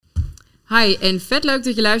Hi en vet leuk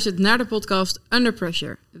dat je luistert naar de podcast Under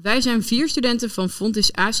Pressure. Wij zijn 4 studenten van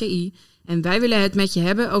Fontis ACI en wij willen het met je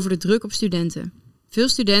hebben over de druk op studenten. Veel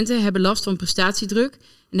studenten hebben last van prestatiedruk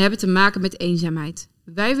en hebben te maken met eenzaamheid.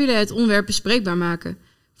 Wij willen het onderwerp bespreekbaar maken.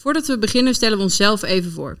 Voordat we beginnen stellen we onszelf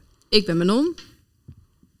even voor. Ik ben Manon.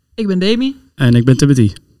 Ik ben Demi. En ik ben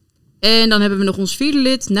Timothy. En dan hebben we nog ons 4e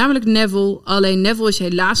lid, namelijk Neville. Alleen Neville is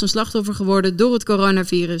helaas een slachtoffer geworden door het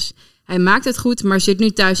coronavirus. Hij maakt het goed, maar zit nu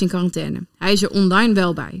thuis in quarantaine. Hij is er online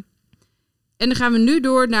wel bij. En dan gaan we nu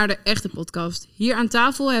door naar de echte podcast. Hier aan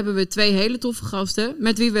tafel hebben we 2 hele toffe gasten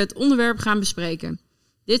met wie we het onderwerp gaan bespreken.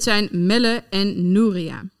 Dit zijn Melle en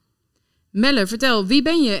Nouria. Melle, vertel, wie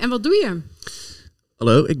ben je en wat doe je?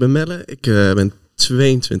 Hallo, ik ben Melle. Ik ben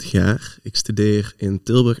 22 jaar. Ik studeer in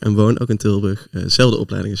Tilburg en woon ook in Tilburg. Zelfde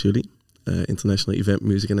opleiding als jullie. International Event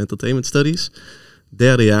Music and Entertainment Studies.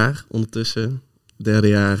 3e jaar ondertussen. 3e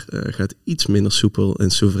jaar gaat iets minder soepel en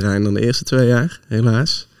soeverein dan de eerste 2 jaar,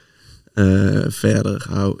 helaas. Verder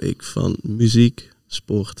hou ik van muziek,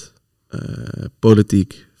 sport,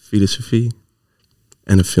 politiek, filosofie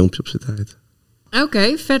en een filmpje op zijn tijd.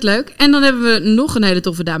 Oké, vet leuk. En dan hebben we nog een hele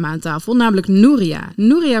toffe dame aan tafel, namelijk Nouria.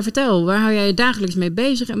 Nouria, vertel, waar hou jij je dagelijks mee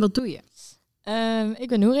bezig en wat doe je? Ik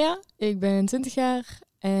ben Nouria, ik ben 20 jaar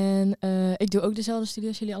en ik doe ook dezelfde studie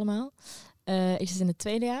als jullie allemaal. Ik zit in het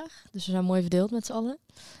 2e jaar, dus we zijn mooi verdeeld met z'n allen.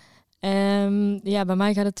 Bij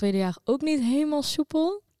mij gaat het 2e jaar ook niet helemaal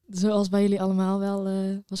soepel, zoals bij jullie allemaal wel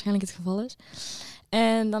waarschijnlijk het geval is.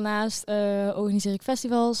 En daarnaast organiseer ik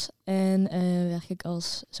festivals en werk ik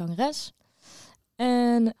als zangeres.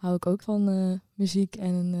 En hou ik ook van muziek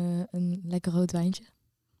en een lekker rood wijntje.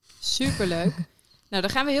 Superleuk. Nou,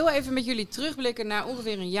 dan gaan we heel even met jullie terugblikken naar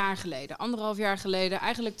ongeveer een jaar geleden. 1,5 jaar geleden,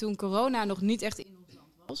 eigenlijk toen corona nog niet echt in ons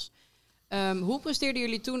land was. Hoe presteerden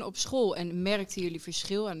jullie toen op school en merkten jullie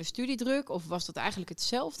verschil aan de studiedruk? Of was dat eigenlijk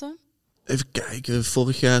hetzelfde? Even kijken,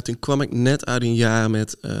 vorig jaar toen kwam ik net uit een jaar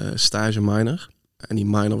met stage minor. En die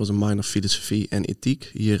minor was een minor filosofie en ethiek,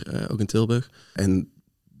 hier ook in Tilburg. En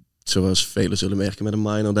zoals velen zullen merken met een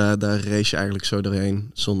minor, daar race je eigenlijk zo doorheen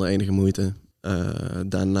zonder enige moeite.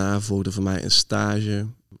 Daarna volgde voor mij een stage,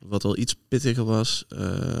 wat wel iets pittiger was.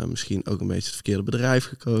 Misschien ook een beetje het verkeerde bedrijf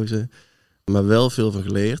gekozen, maar wel veel van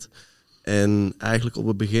geleerd. En eigenlijk op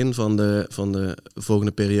het begin van de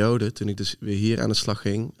volgende periode, toen ik dus weer hier aan de slag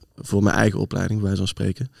ging, voor mijn eigen opleiding, bij wijze van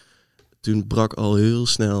spreken, toen brak al heel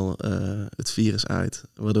snel het virus uit,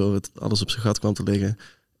 waardoor het alles op zijn gat kwam te liggen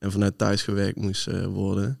en vanuit thuis gewerkt moest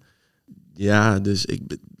worden. Ja, dus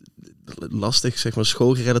lastig, zeg maar,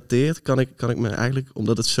 schoolgerelateerd kan ik me eigenlijk,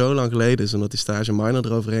 omdat het zo lang geleden is en dat die stage minor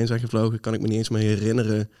eroverheen zijn gevlogen, kan ik me niet eens meer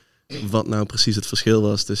herinneren wat nou precies het verschil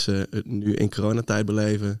was tussen het nu in coronatijd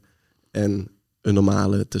beleven en een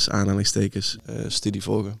normale, tussen aanhalingstekens, studie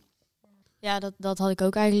volgen. Ja, dat had ik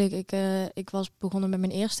ook eigenlijk. Ik was begonnen met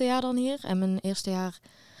mijn eerste jaar dan hier. En mijn eerste jaar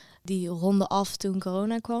die ronde af toen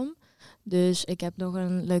corona kwam. Dus ik heb nog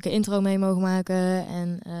een leuke intro mee mogen maken.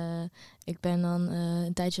 En ik ben dan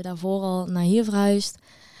een tijdje daarvoor al naar hier verhuisd.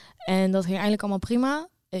 En dat ging eigenlijk allemaal prima.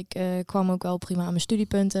 Ik kwam ook wel prima aan mijn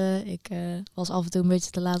studiepunten. Ik was af en toe een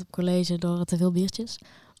beetje te laat op college door te veel biertjes.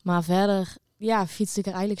 Maar verder fietste ik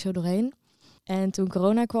er eigenlijk zo doorheen. En toen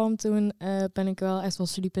corona kwam, toen ben ik wel echt wel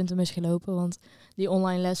studiepunten misgelopen. Want die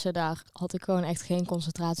online lessen, daar had ik gewoon echt geen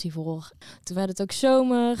concentratie voor. Toen werd het ook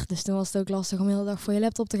zomer, dus toen was het ook lastig om de hele dag voor je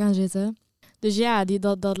laptop te gaan zitten. Dus ja,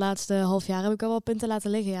 dat laatste half jaar heb ik al wel punten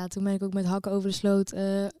laten liggen. Ja, toen ben ik ook met hakken over de sloot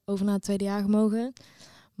over naar het 2e jaar gemogen.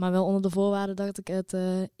 Maar wel onder de voorwaarde dat ik het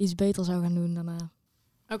iets beter zou gaan doen daarna.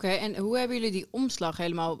 Oké, en hoe hebben jullie die omslag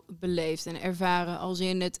helemaal beleefd en ervaren als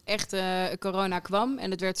in het echte corona kwam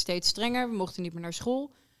en het werd steeds strenger, we mochten niet meer naar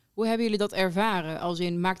school. Hoe hebben jullie dat ervaren? Als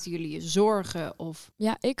in, maakten jullie je zorgen? Of?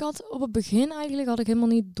 Ja, ik had op het begin eigenlijk helemaal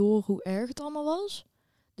niet door hoe erg het allemaal was.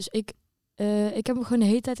 Dus ik heb me gewoon de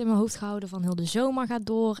hele tijd in mijn hoofd gehouden van heel de zomer gaat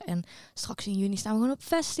door en straks in juni staan we gewoon op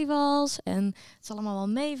festivals en het zal allemaal wel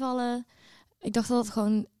meevallen. Ik dacht dat het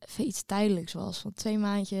gewoon even iets tijdelijks was. Van 2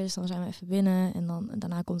 maandjes, dan zijn we even binnen en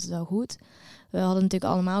daarna komt het wel goed. We hadden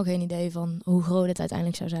natuurlijk allemaal geen idee van hoe groot het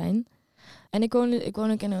uiteindelijk zou zijn. En ik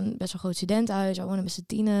woon ook in een best wel groot studentenhuis. We wonen met z'n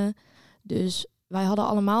 10. Dus wij hadden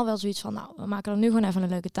allemaal wel zoiets van, we maken er nu gewoon even een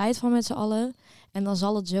leuke tijd van met z'n allen. En dan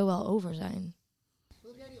zal het zo wel over zijn.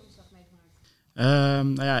 Hoe heb jij die omslag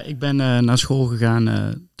meegemaakt? Ik ben naar school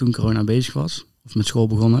gegaan toen corona bezig was. Of met school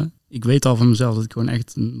begonnen. Ik weet al van mezelf dat ik gewoon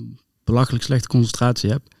echt een belachelijk slechte concentratie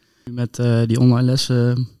heb. Met die online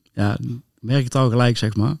lessen merk ik het al gelijk,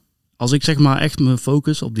 zeg maar. Als ik zeg maar echt me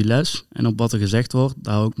focus op die les en op wat er gezegd wordt,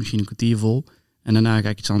 daar hou ik misschien een kwartier vol. En daarna ga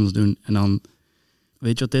ik iets anders doen. En dan,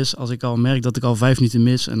 weet je wat het is? Als ik al merk dat ik al 5 minuten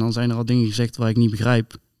mis en dan zijn er al dingen gezegd waar ik niet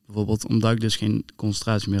begrijp. bijvoorbeeld, omdat ik dus geen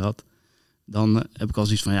concentratie meer had, dan heb ik al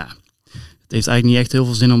zoiets van, het heeft eigenlijk niet echt heel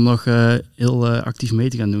veel zin om nog heel actief mee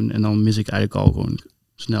te gaan doen. En dan mis ik eigenlijk al gewoon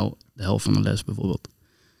snel de helft van de les bijvoorbeeld.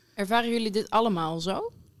 Ervaren jullie dit allemaal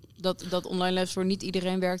zo? Dat online les voor niet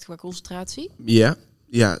iedereen werkt qua concentratie?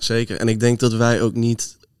 Ja, zeker. En ik denk dat wij ook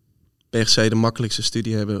niet per se de makkelijkste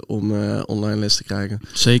studie hebben om online les te krijgen.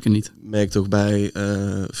 Zeker niet. Ik merk toch bij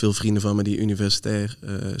veel vrienden van me die universitair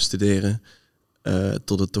studeren,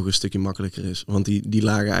 tot het toch een stukje makkelijker is. Want die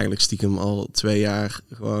lagen eigenlijk stiekem al 2 jaar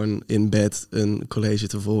gewoon in bed een college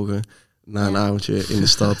te volgen. Na een avondje in de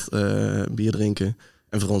stad bier drinken.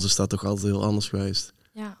 En voor ons is dat toch altijd heel anders geweest.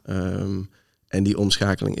 Ja. En die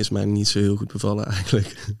omschakeling is mij niet zo heel goed bevallen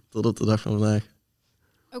eigenlijk. Tot op de dag van vandaag.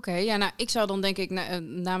 Oké, ik zou dan denk ik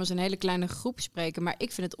namens een hele kleine groep spreken. Maar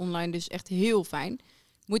ik vind het online dus echt heel fijn.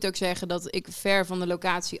 Ik moet ook zeggen dat ik ver van de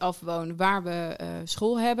locatie af woon waar we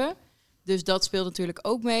school hebben. Dus dat speelt natuurlijk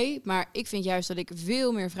ook mee. Maar ik vind juist dat ik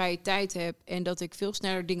veel meer vrije tijd heb en dat ik veel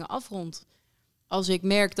sneller dingen afrond. Als ik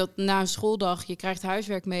merk dat na een schooldag, je krijgt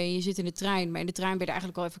huiswerk mee en je zit in de trein. Maar in de trein ben je er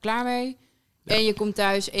eigenlijk al even klaar mee. Ja. En je komt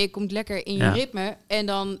thuis en je komt lekker in je ritme. En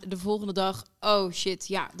dan de volgende dag, oh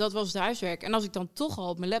shit, dat was het huiswerk. En als ik dan toch al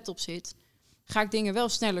op mijn laptop zit, ga ik dingen wel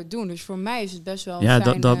sneller doen. Dus voor mij is het best wel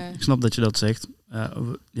fijn. Ik snap dat je dat zegt.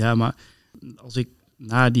 Maar als ik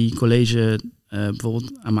na die college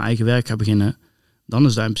bijvoorbeeld aan mijn eigen werk ga beginnen, dan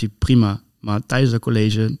is dat in principe prima. Maar tijdens dat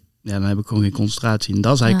college, dan heb ik gewoon geen concentratie. En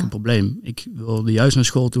dat is eigenlijk een probleem. Ik wilde juist naar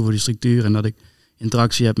school toe voor die structuur en dat ik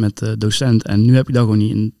interactie heb met de docent. En nu heb ik dat gewoon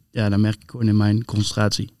niet. En dan merk ik gewoon in mijn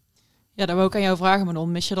concentratie. Ja, dat wou ik aan jou vragen,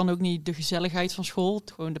 Manon. Mis je dan ook niet de gezelligheid van school?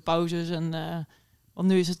 Gewoon de pauzes en... want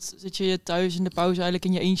nu zit je thuis in de pauze eigenlijk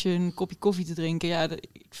in je eentje een kopje koffie te drinken. Ja,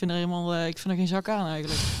 ik vind er geen zak aan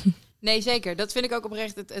eigenlijk. Nee, zeker. Dat vind ik ook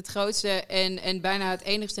oprecht het grootste en bijna het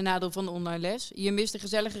enigste nadeel van de online les. Je mist de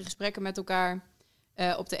gezellige gesprekken met elkaar.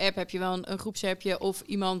 Op de app heb je wel een groepsappje of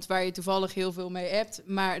iemand waar je toevallig heel veel mee appt.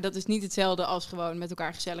 Maar dat is niet hetzelfde als gewoon met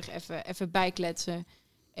elkaar gezellig even bijkletsen.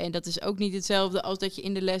 En dat is ook niet hetzelfde als dat je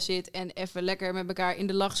in de les zit en even lekker met elkaar in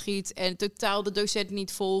de lach schiet en totaal de docent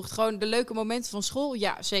niet volgt. Gewoon de leuke momenten van school,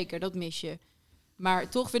 ja zeker, dat mis je. Maar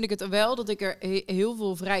toch vind ik het wel dat ik er heel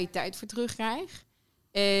veel vrije tijd voor terugkrijg.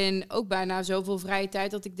 En ook bijna zoveel vrije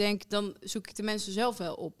tijd dat ik denk, dan zoek ik de mensen zelf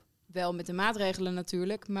wel op. Wel met de maatregelen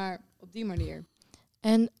natuurlijk, maar op die manier.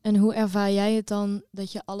 En hoe ervaar jij het dan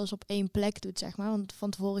dat je alles op één plek doet, zeg maar? Want van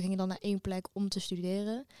tevoren ging je dan naar één plek om te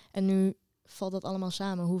studeren. En nu valt dat allemaal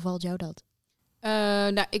samen. Hoe valt jou dat?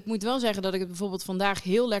 Ik moet wel zeggen dat ik het bijvoorbeeld vandaag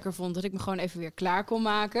heel lekker vond dat ik me gewoon even weer klaar kon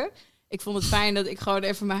maken. Ik vond het fijn dat ik gewoon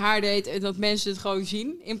even mijn haar deed en dat mensen het gewoon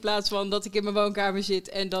zien. In plaats van dat ik in mijn woonkamer zit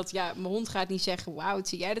en dat mijn hond gaat niet zeggen, wauw, wat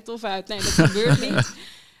zie jij er tof uit. Nee, dat gebeurt niet.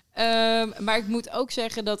 Maar ik moet ook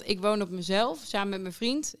zeggen dat ik woon op mezelf samen met mijn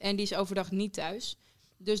vriend en die is overdag niet thuis.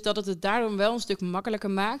 Dus dat het daardoor wel een stuk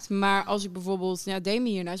makkelijker maakt. Maar als ik bijvoorbeeld, Demi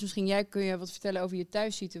hiernaast, misschien kun je wat vertellen over je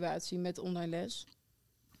thuissituatie met online les.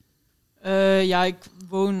 Ik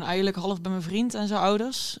woon eigenlijk half bij mijn vriend en zijn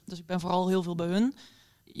ouders. Dus ik ben vooral heel veel bij hun.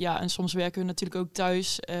 Ja, en soms werken we natuurlijk ook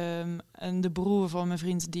thuis. En de broer van mijn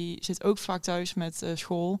vriend die zit ook vaak thuis met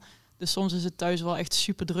school. Dus soms is het thuis wel echt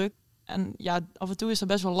super druk. En af en toe is dat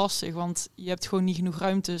best wel lastig, want je hebt gewoon niet genoeg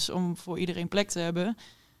ruimtes om voor iedereen plek te hebben.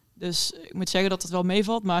 Dus ik moet zeggen dat het wel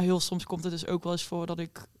meevalt, maar heel soms komt het dus ook wel eens voor dat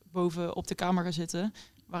ik boven op de kamer ga zitten,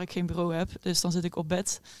 waar ik geen bureau heb. Dus dan zit ik op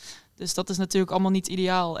bed. Dus dat is natuurlijk allemaal niet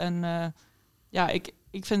ideaal. En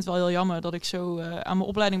ik vind het wel heel jammer dat ik zo aan mijn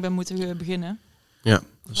opleiding ben moeten beginnen. Ja,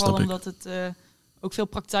 vooral omdat het ook veel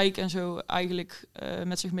praktijk en zo eigenlijk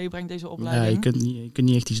met zich meebrengt, deze opleiding. Ja, je kunt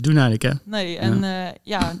niet echt iets doen eigenlijk, hè? Nee, en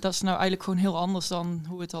dat is nou eigenlijk gewoon heel anders dan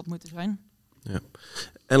hoe het had moeten zijn. Ja.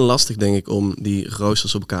 En lastig denk ik om die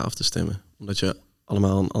roosters op elkaar af te stemmen. Omdat je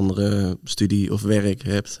allemaal een andere studie of werk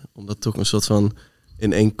hebt. Om dat toch een soort van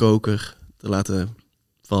in één koker te laten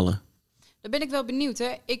vallen. Daar ben ik wel benieuwd,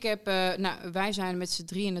 hè. Ik heb, wij zijn met z'n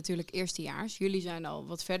drieën natuurlijk eerstejaars. Jullie zijn al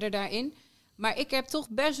wat verder daarin. Maar ik heb toch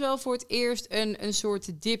best wel voor het eerst een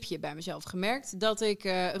soort dipje bij mezelf gemerkt. Dat ik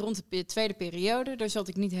rond de tweede periode, daar zat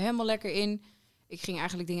ik niet helemaal lekker in. Ik ging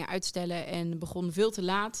eigenlijk dingen uitstellen en begon veel te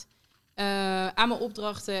laat aan mijn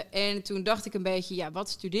opdrachten. En toen dacht ik een beetje, wat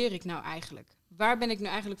studeer ik nou eigenlijk? Waar ben ik nu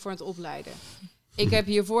eigenlijk voor aan het opleiden?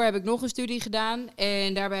 Hiervoor heb ik nog een studie gedaan.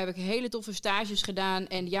 En daarbij heb ik hele toffe stages gedaan.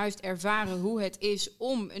 En juist ervaren hoe het is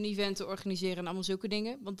om een event te organiseren en allemaal zulke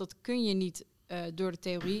dingen. Want dat kun je niet door de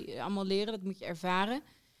theorie allemaal leren. Dat moet je ervaren.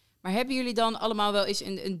 Maar hebben jullie dan allemaal wel eens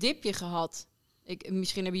een dipje gehad?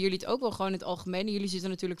 Misschien hebben jullie het ook wel gewoon in het algemeen. Jullie zitten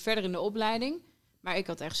natuurlijk verder in de opleiding. Maar ik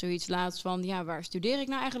had echt zoiets laatst van, waar studeer ik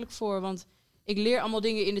nou eigenlijk voor? Want ik leer allemaal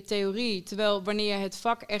dingen in de theorie. Terwijl wanneer je het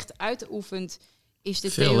vak echt uitoefent, is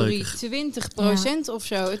de Veel theorie leuker. 20% of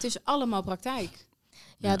zo. Het is allemaal praktijk.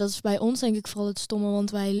 Ja, dat is bij ons denk ik vooral het stomme,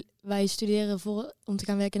 want wij studeren om te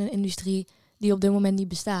gaan werken in een industrie die op dit moment niet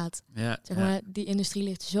bestaat. Ja, Zeg maar, die industrie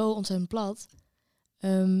ligt zo ontzettend plat.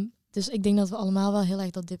 Dus ik denk dat we allemaal wel heel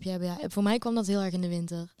erg dat dipje hebben. Ja, voor mij kwam dat heel erg in de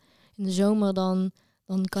winter. In de zomer dan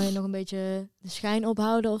kan je nog een beetje de schijn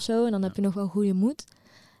ophouden of zo. En dan heb je nog wel goede moed.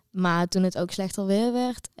 Maar toen het ook slechter weer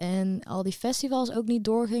werd en al die festivals ook niet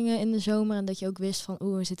doorgingen in de zomer. En dat je ook wist van,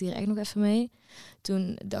 we zitten hier echt nog even mee.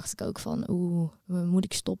 Toen dacht ik ook van, moet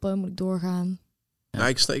ik stoppen? Moet ik doorgaan? Ja. Nou,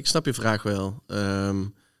 ik snap je vraag wel.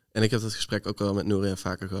 En ik heb dat gesprek ook wel met Noria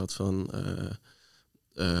vaker gehad van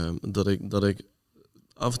dat ik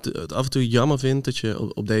het af en toe jammer vind dat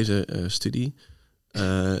je op deze studie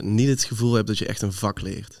niet het gevoel hebt dat je echt een vak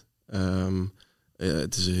leert.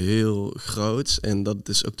 Het is heel groots en dat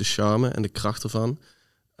is ook de charme en de kracht ervan.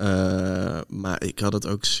 Maar ik had het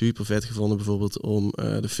ook super vet gevonden bijvoorbeeld om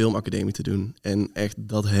de filmacademie te doen. En echt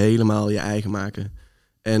dat helemaal je eigen maken.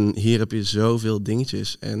 En hier heb je zoveel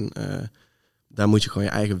dingetjes en daar moet je gewoon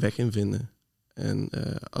je eigen weg in vinden. En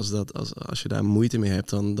als je daar moeite mee hebt,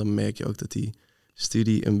 dan merk je ook dat die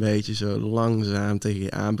studie een beetje zo langzaam tegen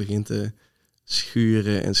je aan begint te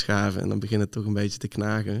schuren en schaven. En dan begint het toch een beetje te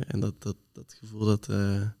knagen. En dat gevoel,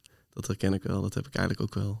 dat herken ik wel. Dat heb ik eigenlijk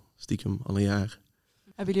ook wel stiekem al een jaar.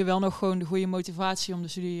 Hebben jullie wel nog gewoon de goede motivatie om de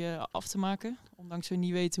studie af te maken? Ondanks we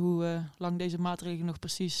niet weten hoe lang deze maatregelen nog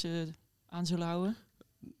precies aan zullen houden?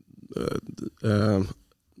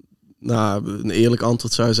 Nou, een eerlijk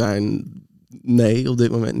antwoord zou zijn nee, op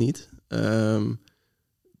dit moment niet.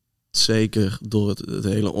 Zeker door het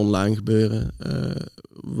hele online gebeuren.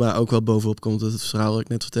 Waar ook wel bovenop komt dat het verhaal dat ik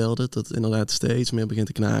net vertelde. Dat het inderdaad steeds meer begint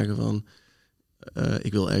te knagen van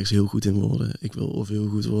ik wil ergens heel goed in worden. Ik wil of heel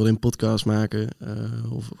goed worden in podcast maken.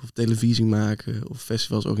 Of televisie maken. Of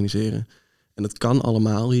festivals organiseren. En dat kan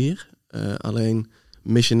allemaal hier. Alleen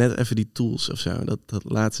mis je net even die tools of zo. Dat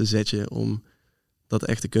laatste zetje om dat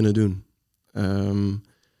echt te kunnen doen.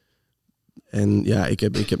 En ja, ik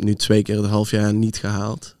heb nu 2 keer het half jaar niet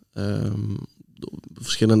gehaald. Door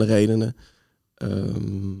verschillende redenen.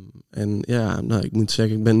 En ja, nou, ik moet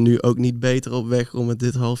zeggen, ik ben nu ook niet beter op weg om het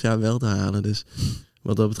dit half jaar wel te halen. Dus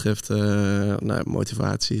wat dat betreft,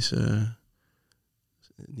 motivatie is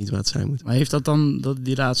niet waar het zijn moet. Maar heeft dat dan,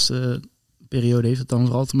 die laatste periode, heeft het dan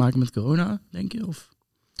vooral te maken met corona, denk je? Of?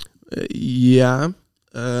 Ja,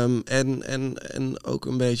 en ook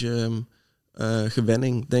een beetje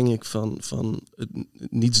gewenning, denk ik, van het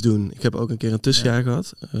niets doen. Ik heb ook een keer een tussenjaar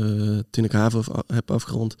gehad, toen ik HAVO heb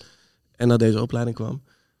afgerond en naar deze opleiding kwam.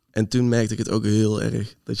 En toen merkte ik het ook heel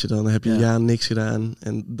erg. Dat je dan heb je een jaar niks gedaan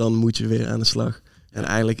en dan moet je weer aan de slag. En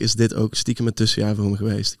eigenlijk is dit ook stiekem een tussenjaar voor me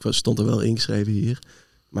geweest. Ik stond er wel ingeschreven hier,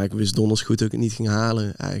 maar ik wist donders goed dat ik het niet ging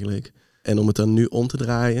halen eigenlijk. En om het dan nu om te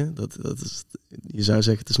draaien, dat is, je zou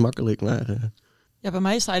zeggen het is makkelijk, maar... Ja, bij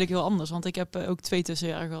mij is het eigenlijk heel anders, want ik heb ook 2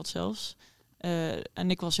 tussenjaren gehad zelfs. En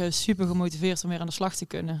ik was juist super gemotiveerd om weer aan de slag te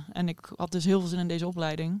kunnen. En ik had dus heel veel zin in deze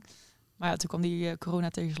opleiding. Maar ja, toen kwam die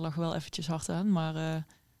corona-tegenslag wel eventjes hard aan. Maar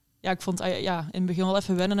ik vond in het begin wel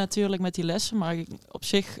even wennen natuurlijk met die lessen. Maar op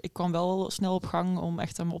zich, ik kwam wel snel op gang om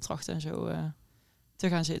echt aan mijn opdrachten en zo te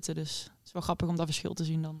gaan zitten. Dus het is wel grappig om dat verschil te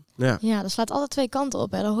zien dan. Ja, dat slaat altijd 2 kanten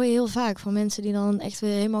op. Hè. Dat hoor je heel vaak van mensen die dan echt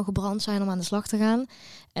weer helemaal gebrand zijn om aan de slag te gaan.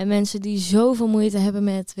 En mensen die zoveel moeite hebben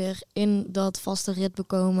met weer in dat vaste ritme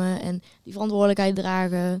komen en die verantwoordelijkheid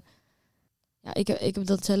dragen. Ja, ik heb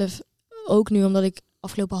dat zelf ook nu, omdat ik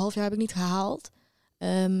afgelopen half jaar heb ik niet gehaald.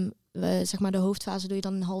 Zeg maar de hoofdfase doe je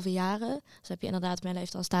dan in halve jaren. Dus heb je inderdaad mijn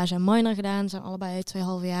leeftijd stage en minor gedaan. Dat zijn allebei 2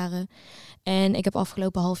 halve jaren. En ik heb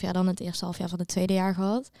afgelopen half jaar dan het eerste half jaar van het tweede jaar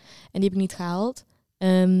gehad. En die heb ik niet gehaald.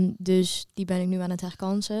 Dus die ben ik nu aan het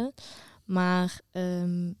herkansen. Maar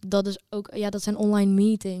dat is ook, dat zijn online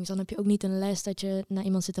meetings. Dan heb je ook niet een les dat je naar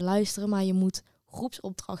iemand zit te luisteren, maar je moet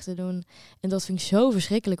groepsopdrachten doen. En dat vind ik zo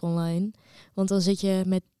verschrikkelijk online. Want dan zit je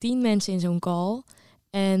met 10 mensen in zo'n call.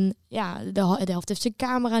 En ja, de helft heeft zijn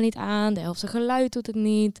camera niet aan, de helft zijn geluid doet het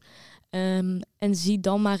niet. En zie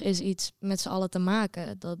dan maar eens iets met z'n allen te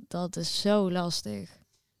maken. Dat is zo lastig.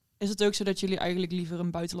 Is het ook zo dat jullie eigenlijk liever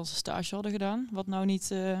een buitenlandse stage hadden gedaan? Wat nou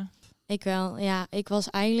niet... Ik wel, ja.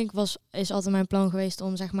 Is altijd mijn plan geweest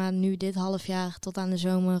om zeg maar nu dit half jaar tot aan de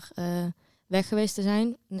zomer weg geweest te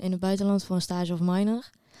zijn. In het buitenland voor een stage of minor.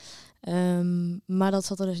 Maar dat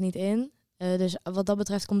zat er dus niet in. Dus wat dat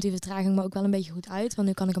betreft komt die vertraging me ook wel een beetje goed uit. Want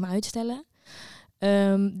nu kan ik hem uitstellen.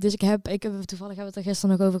 Dus ik heb toevallig hebben we het er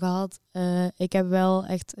gisteren nog over gehad. Ik heb wel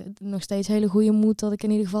echt nog steeds hele goede moed dat ik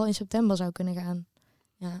in ieder geval in september zou kunnen gaan.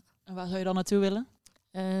 Ja. En waar zou je dan naartoe willen?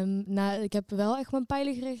 Ik heb wel echt mijn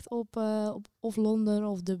pijlen gericht op of Londen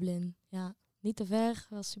of Dublin. Ja, niet te ver,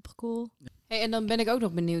 was super cool. Hey, en dan ben ik ook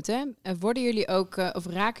nog benieuwd, hè? Worden jullie ook, of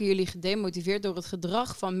raken jullie gedemotiveerd door het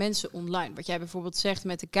gedrag van mensen online? Wat jij bijvoorbeeld zegt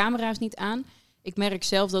met de camera's niet aan. Ik merk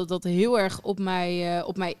zelf dat dat heel erg op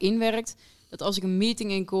mij inwerkt. Dat als ik een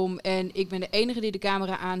meeting inkom en ik ben de enige die de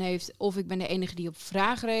camera aan heeft, of ik ben de enige die op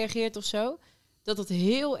vragen reageert of zo, dat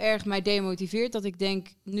heel erg mij demotiveert. Dat ik denk,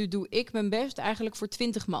 nu doe ik mijn best eigenlijk voor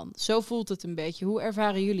 20 man. Zo voelt het een beetje. Hoe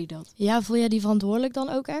ervaren jullie dat? Ja, voel jij die verantwoordelijk dan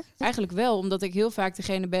ook echt? Eigenlijk wel, omdat ik heel vaak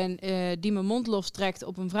degene ben die mijn mond lostrekt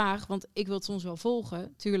op een vraag. Want ik wil het soms wel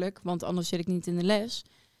volgen, tuurlijk, want anders zit ik niet in de les.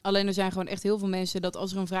 Alleen er zijn gewoon echt heel veel mensen dat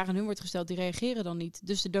als er een vraag aan hun wordt gesteld, die reageren dan niet.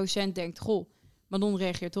 Dus de docent denkt, goh, Manon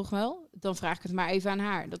reageert toch wel. Dan vraag ik het maar even aan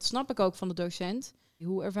haar. Dat snap ik ook van de docent.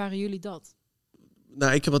 Hoe ervaren jullie dat?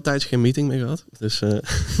 Nou, ik heb al tijdens geen meeting meer gehad. Dus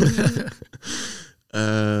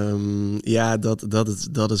ja,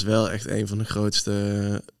 dat is wel echt een van de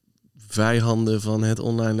grootste vijanden van het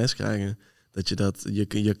online les krijgen.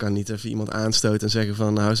 Je kan niet even iemand aanstoten en zeggen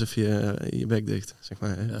van, hou eens even je bek dicht. Zeg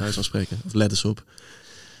maar, bij wijze van spreken. Of let eens op.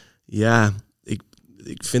 Ja,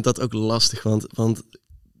 ik vind dat ook lastig, want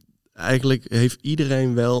eigenlijk heeft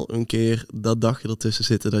iedereen wel een keer dat dagje ertussen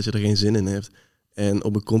zitten dat je er geen zin in hebt. En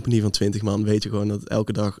op een company van 20 man weet je gewoon dat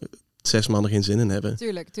elke dag 6 man er geen zin in hebben.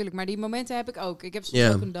 Tuurlijk. Maar die momenten heb ik ook. Ik heb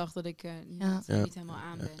soms ook een dag dat ik niet helemaal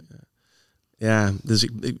aan ben. Ja, dus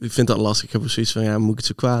ik vind dat lastig. Ik heb zoiets van, moet ik het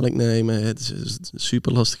zo kwalijk nemen? Het is een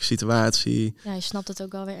super lastige situatie. Ja, je snapt het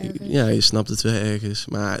ook wel weer ergens. Ja, je snapt het wel ergens.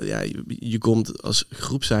 Maar ja, je komt als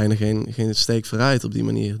groep zijnde geen steek vooruit op die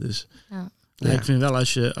manier. Dus, Ja, ik vind wel,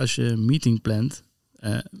 als je een meeting plant,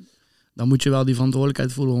 dan moet je wel die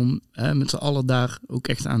verantwoordelijkheid voelen om met z'n allen daar ook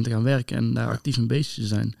echt aan te gaan werken en daar actief mee bezig te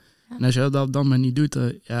zijn. Ja. En als je dat dan maar niet doet,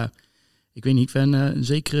 ik weet niet, ik vind een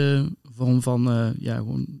zekere vorm van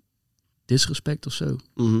gewoon disrespect of zo.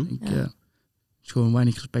 Mm-hmm. Dus gewoon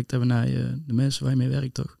weinig respect hebben naar de mensen waar je mee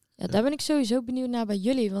werkt, toch? Ja, daar ben ik sowieso benieuwd naar bij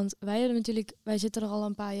jullie. Want wij zitten er al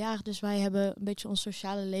een paar jaar. Dus wij hebben een beetje ons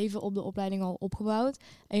sociale leven op de opleiding al opgebouwd.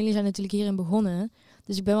 En jullie zijn natuurlijk hierin begonnen.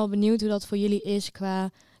 Dus ik ben wel benieuwd hoe dat voor jullie is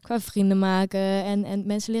qua vrienden maken. En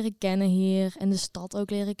mensen leren kennen hier. En de stad ook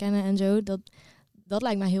leren kennen en zo. Dat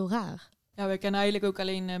lijkt mij heel raar. Ja, wij kennen eigenlijk ook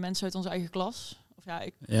alleen mensen uit onze eigen klas.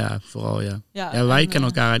 Ja, vooral ja. Wij kennen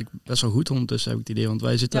elkaar eigenlijk best wel goed ondertussen, heb ik het idee. Want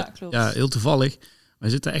wij zitten, heel toevallig, wij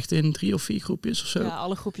zitten echt in 3 of 4 groepjes of zo. Ja,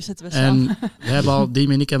 alle groepjes zitten we samen. En we hebben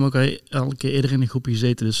Diem en ik hebben ook al een keer eerder in een groepje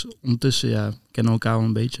gezeten. Dus ondertussen kennen we elkaar wel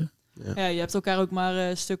een beetje. Ja, je hebt elkaar ook maar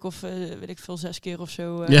een stuk of, 6 keer of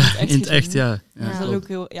zo. In het echt, ja. Dus dat is ook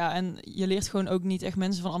heel, en je leert gewoon ook niet echt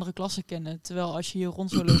mensen van andere klassen kennen. Terwijl als je hier rond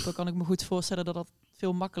zou lopen, kan ik me goed voorstellen dat dat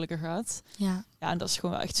veel makkelijker gaat. Ja, en dat is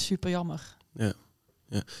gewoon echt super jammer. Ja.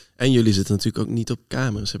 En jullie zitten natuurlijk ook niet op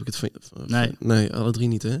kamers. Heb ik het Nee, alle 3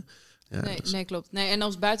 niet, hè? Ja, nee, klopt. Nee, en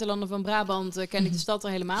als buitenlander van Brabant ken ik de stad er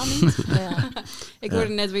helemaal niet. Ik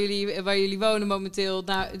hoorde net waar jullie wonen momenteel.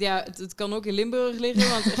 Nou ja, het kan ook in Limburg liggen,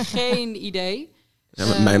 want geen idee. Ja,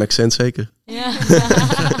 met mijn accent zeker. Ja.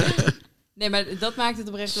 Nee, maar dat maakt het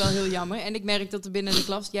oprecht wel heel jammer. En ik merk dat er binnen de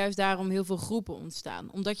klas juist daarom heel veel groepen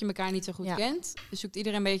ontstaan. Omdat je elkaar niet zo goed kent, zoekt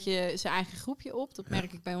iedereen een beetje zijn eigen groepje op. Dat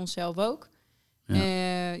merk ik bij onszelf ook.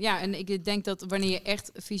 En ik denk dat wanneer je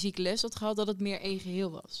echt fysieke les had gehad, dat het meer één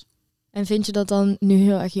geheel was. En vind je dat dan nu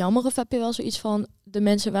heel erg jammer? Of heb je wel zoiets van, de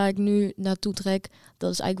mensen waar ik nu naartoe trek,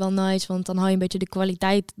 dat is eigenlijk wel nice, want dan hou je een beetje de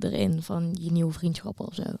kwaliteit erin van je nieuwe vriendschappen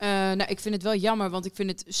of zo? Ik vind het wel jammer, want ik vind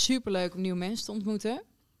het superleuk om nieuwe mensen te ontmoeten.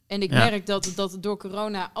 En ik merk dat door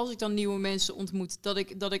corona, als ik dan nieuwe mensen ontmoet, dat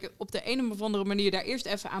ik op de een of andere manier daar eerst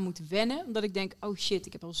even aan moet wennen. Omdat ik denk, oh shit,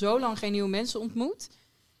 ik heb al zo lang geen nieuwe mensen ontmoet.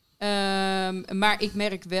 Maar ik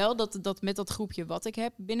merk wel dat met dat groepje wat ik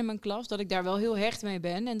heb binnen mijn klas, dat ik daar wel heel hecht mee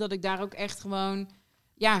ben. En dat ik daar ook echt gewoon,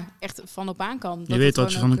 echt van op aan kan. Je weet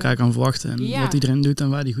wat je van elkaar kan verwachten en wat iedereen doet en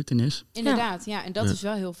waar die goed in is. Inderdaad, en dat is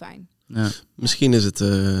wel heel fijn. Ja. Misschien is het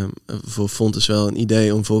voor Fontes wel een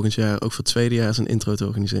idee om volgend jaar ook voor het tweede jaar een intro te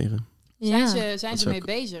organiseren. Zijn ze mee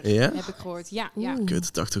bezig, heb ik gehoord. Ja.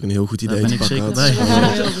 Kut, dacht ook een heel goed idee daar te ben ik pakken.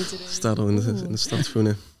 zeker bij. Staat al in de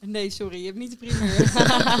startschoenen. Nee, sorry, je hebt niet de primeur.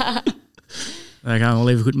 Wij gaan wel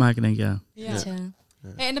even goed maken, denk ik,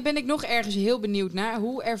 En dan ben ik nog ergens heel benieuwd naar.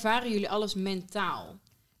 Hoe ervaren jullie alles mentaal?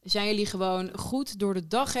 Zijn jullie gewoon goed door de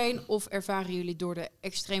dag heen? Of ervaren jullie door de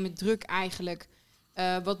extreme druk eigenlijk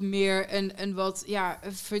wat meer een wat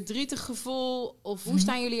verdrietig gevoel? Of hoe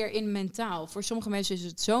staan jullie erin mentaal? Voor sommige mensen is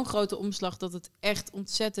het zo'n grote omslag dat het echt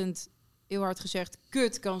ontzettend, heel hard gezegd,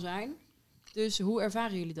 kut kan zijn. Dus hoe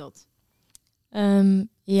ervaren jullie dat?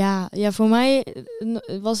 Voor mij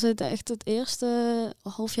was het echt het eerste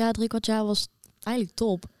half jaar, 3/4 jaar was eigenlijk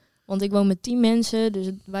top. Want ik woon met 10 mensen, dus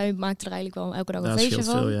wij maakten er eigenlijk wel elke dag een feestje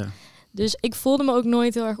van. Veel, ja. Dus ik voelde me ook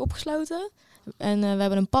nooit heel erg opgesloten. En we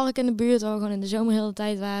hebben een park in de buurt waar we gewoon in de zomer heel de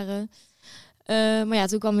tijd waren. Maar ja,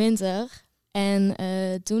 toen kwam winter. En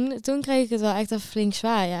toen kreeg ik het wel echt even flink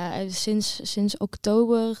zwaar. Ja, sinds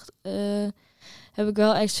oktober heb ik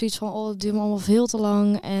wel echt zoiets van... het duurt me allemaal veel te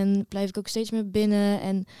lang. En blijf ik ook steeds meer binnen.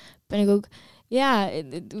 En ben ik ook...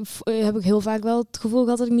 heb ik heel vaak wel het gevoel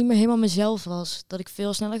gehad dat ik niet meer helemaal mezelf was. Dat ik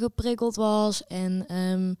veel sneller geprikkeld was. En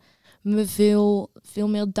me veel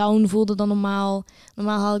meer down voelde dan normaal.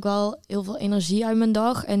 Normaal haal ik wel heel veel energie uit mijn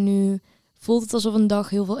dag. En nu voelt het alsof een dag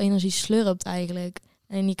heel veel energie slurpt eigenlijk.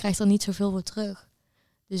 En je krijgt er niet zoveel voor terug.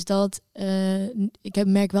 Dus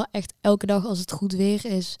merk wel echt elke dag als het goed weer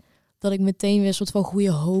is... dat ik meteen weer een soort van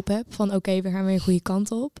goede hoop heb. Van oké, we gaan weer een goede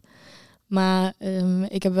kant op. Maar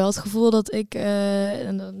ik heb wel het gevoel dat ik...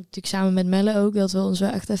 en dan natuurlijk samen met Melle ook... dat we ons wel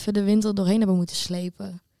echt even de winter doorheen hebben moeten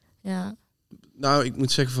slepen. Ja. Nou, ik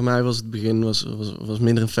moet zeggen, voor mij was het begin was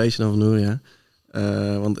minder een feestje dan van Noria.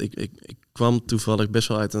 Want ik kwam toevallig best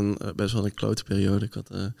wel uit een klote periode. Ik had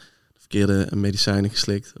de verkeerde medicijnen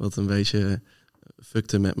geslikt, wat een beetje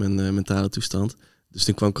fuckte met mijn mentale toestand. Dus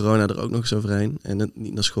toen kwam corona er ook nog eens overheen. En het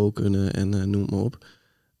niet naar school kunnen en noem het maar op.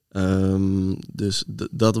 Dus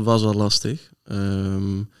dat was al lastig.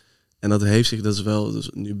 En dat heeft zich, dat is wel dus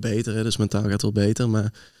nu beter, hè, dus mentaal gaat het wel beter.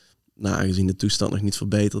 Maar aangezien de toestand nog niet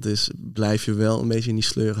verbeterd is, blijf je wel een beetje in die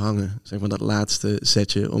sleur hangen. Zeg maar dat laatste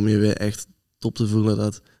zetje om je weer echt top te voelen,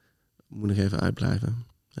 dat moet nog even uitblijven,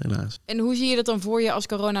 helaas. En hoe zie je dat dan voor je als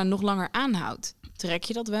corona nog langer aanhoudt? Trek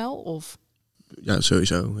je dat wel? Of? Ja,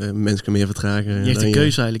 sowieso. Mensen kunnen meer vertragen. Je hebt een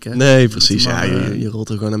keuze eigenlijk, hè? Nee, precies. Ja, je rolt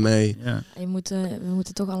er gewoon aan mee. Ja. We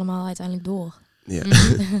moeten toch allemaal uiteindelijk door. Ja,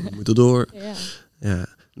 we moeten door. Ja.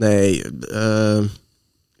 Nee,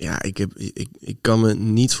 ik kan me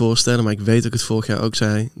niet voorstellen, maar ik weet dat ik het vorig jaar ook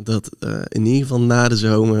zei, dat in ieder geval na de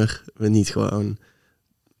zomer we niet gewoon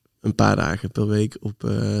een paar dagen per week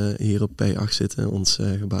hier op P8 zitten, ons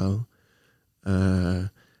gebouw.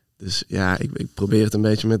 Dus ja, ik probeer het een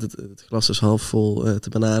beetje met het glas is half vol te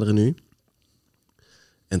benaderen nu.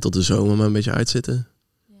 En tot de zomer maar een beetje uitzitten,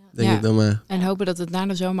 denk ik dan maar. En hopen dat het na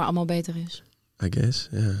de zomer allemaal beter is. I guess,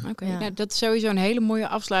 ja. Oké. Nou, dat is sowieso een hele mooie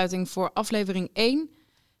afsluiting voor aflevering 1.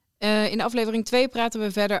 In aflevering 2 praten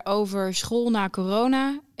we verder over school na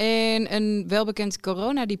corona en een welbekend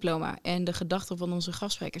coronadiploma en de gedachten van onze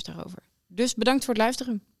gastsprekers daarover. Dus bedankt voor het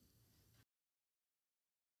luisteren.